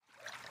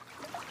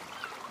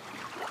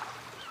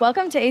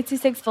Welcome to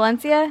 826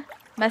 Valencia,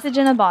 message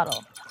in a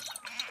bottle.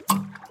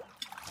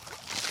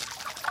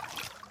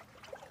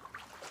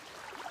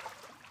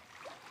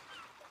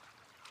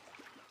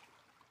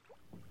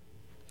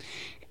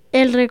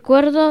 El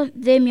recuerdo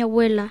de mi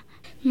abuela,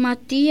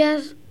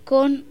 Matías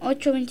con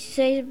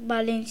 826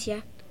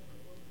 Valencia.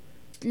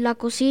 La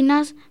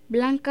cocinas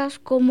blancas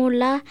como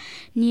la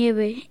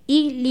nieve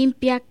y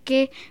limpia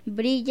que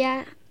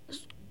brilla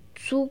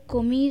su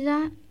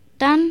comida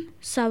tan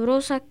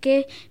sabrosa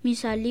que mi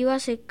saliva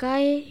se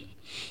cae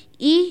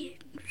y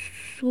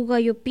su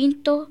gallo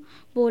pinto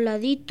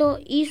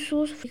voladito y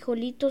sus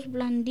frijolitos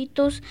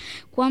blanditos.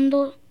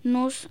 Cuando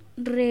nos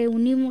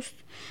reunimos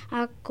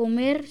a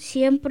comer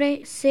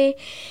siempre se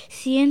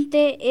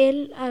siente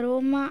el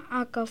aroma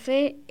a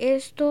café.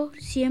 Esto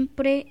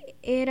siempre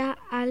era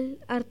al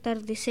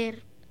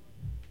atardecer.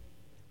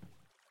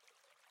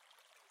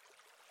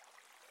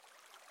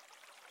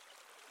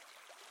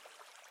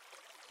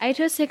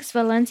 I26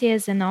 Valencia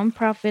is a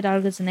non-profit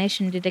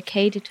organization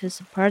dedicated to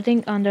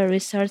supporting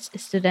under-resourced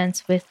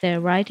students with their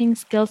writing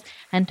skills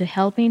and to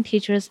helping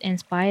teachers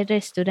inspire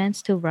their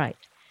students to write.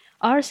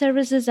 Our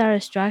services are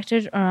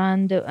structured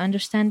around the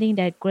understanding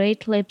that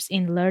great leaps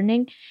in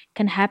learning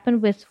can happen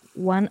with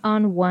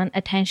one-on-one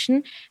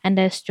attention and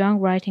that strong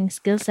writing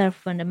skills are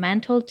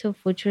fundamental to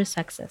future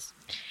success.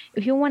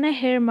 If you want to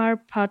hear more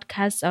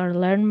podcasts or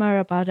learn more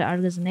about the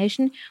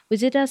organization,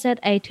 visit us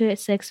at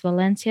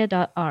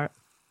a26valencia.org.